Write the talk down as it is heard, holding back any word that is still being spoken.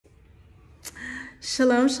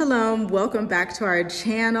Shalom, shalom. Welcome back to our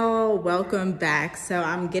channel. Welcome back. So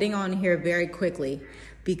I'm getting on here very quickly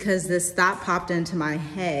because this thought popped into my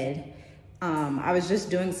head. I was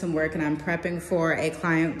just doing some work and I'm prepping for a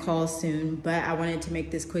client call soon, but I wanted to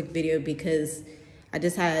make this quick video because I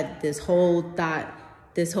just had this whole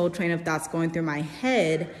train of thoughts going through my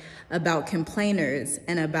head about complainers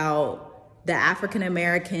and about the African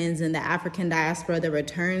Americans and the African diaspora that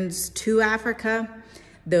returns to Africa,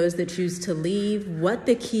 those that choose to leave, what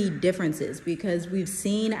the key difference is, because we've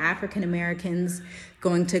seen African Americans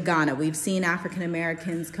going to Ghana. We've seen African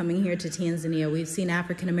Americans coming here to Tanzania. We've seen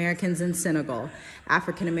African Americans in Senegal,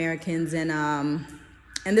 African Americans in, and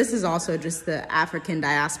this is also just the African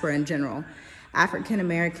diaspora in general. African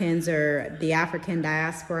Americans or the African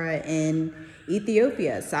diaspora in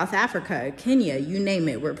Ethiopia, South Africa, Kenya, you name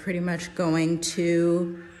it. We're pretty much going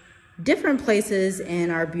to different places in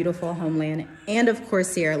our beautiful homeland, and of course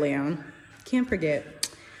Sierra Leone. Can't forget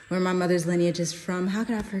where my mother's lineage is from. How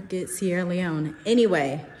can I forget Sierra Leone?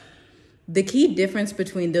 Anyway, the key difference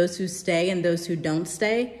between those who stay and those who don't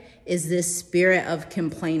stay is this spirit of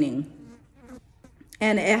complaining.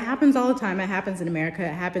 And it happens all the time. It happens in America.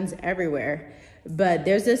 It happens everywhere. But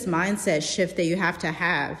there's this mindset shift that you have to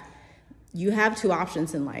have. You have two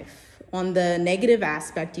options in life. On the negative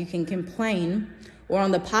aspect, you can complain, or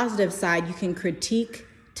on the positive side, you can critique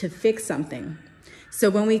to fix something. So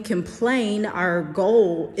when we complain, our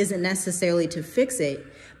goal isn't necessarily to fix it,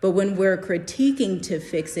 but when we're critiquing to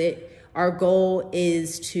fix it, our goal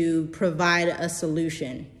is to provide a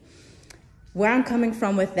solution. Where I'm coming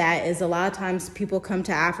from with that is a lot of times people come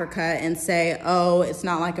to Africa and say, oh, it's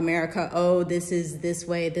not like America. Oh, this is this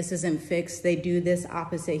way. This isn't fixed. They do this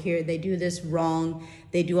opposite here. They do this wrong.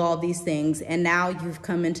 They do all these things. And now you've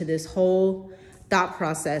come into this whole thought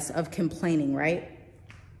process of complaining, right?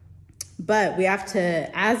 But we have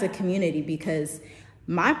to, as a community, because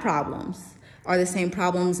my problems are the same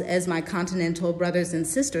problems as my continental brothers and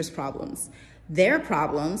sisters' problems. Their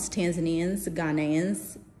problems, Tanzanians,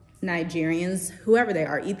 Ghanaians, Nigerians, whoever they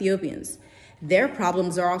are, Ethiopians, their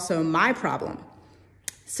problems are also my problem.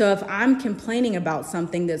 So if I'm complaining about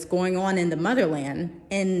something that's going on in the motherland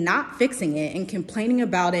and not fixing it and complaining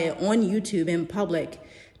about it on YouTube in public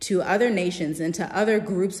to other nations and to other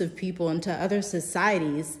groups of people and to other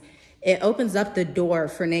societies, it opens up the door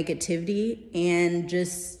for negativity and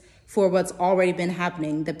just for what's already been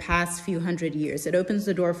happening the past few hundred years. It opens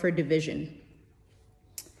the door for division.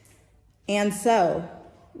 And so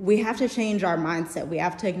we have to change our mindset. We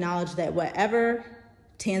have to acknowledge that whatever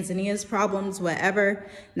Tanzania's problems, whatever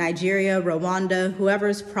Nigeria, Rwanda,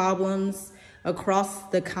 whoever's problems across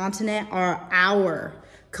the continent are our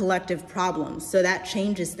collective problems. So that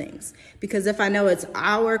changes things. Because if I know it's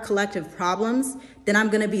our collective problems, then I'm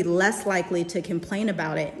going to be less likely to complain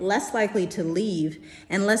about it, less likely to leave,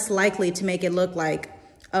 and less likely to make it look like,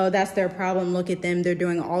 oh, that's their problem. Look at them. They're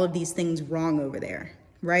doing all of these things wrong over there,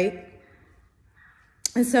 right?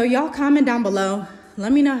 And so y'all comment down below.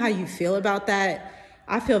 Let me know how you feel about that.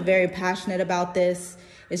 I feel very passionate about this.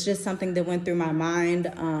 It's just something that went through my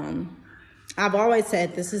mind. I've always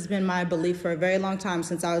said, this has been my belief for a very long time,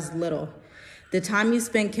 since I was little. The time you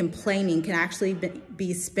spend complaining can actually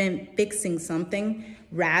be spent fixing something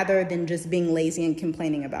rather than just being lazy and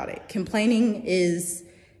complaining about it. Complaining is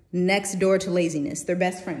next door to laziness. They're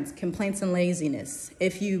best friends, complaints and laziness.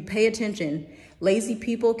 If you pay attention, lazy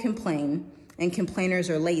people complain and complainers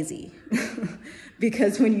are lazy.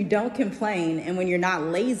 Because when you don't complain and when you're not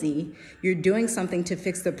lazy, you're doing something to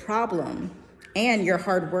fix the problem. And you're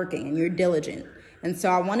hardworking and you're diligent. And so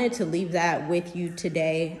I wanted to leave that with you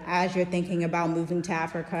today as you're thinking about moving to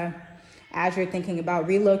Africa, as you're thinking about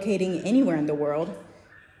relocating anywhere in the world.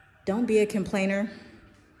 Don't be a complainer.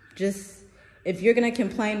 Just, if you're gonna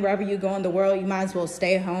complain wherever you go in the world, you might as well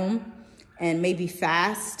stay home and maybe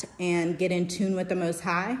fast and get in tune with the Most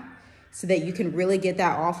High so that you can really get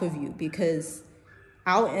that off of you. Because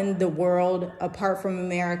out in the world, apart from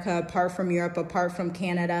America, apart from Europe, apart from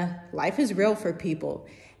Canada, life is real for people.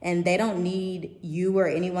 And they don't need you or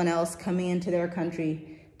anyone else coming into their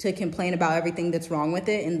country to complain about everything that's wrong with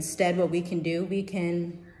it. Instead, what we can do, we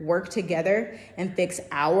can work together and fix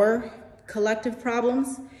our collective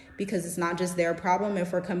problems, because it's not just their problem.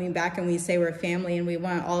 If we're coming back and we say we're family and we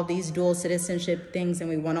want all of these dual citizenship things and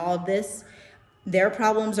we want all of this, their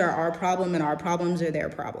problems are our problem and our problems are their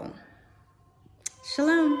problem.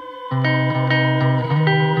 Shalom.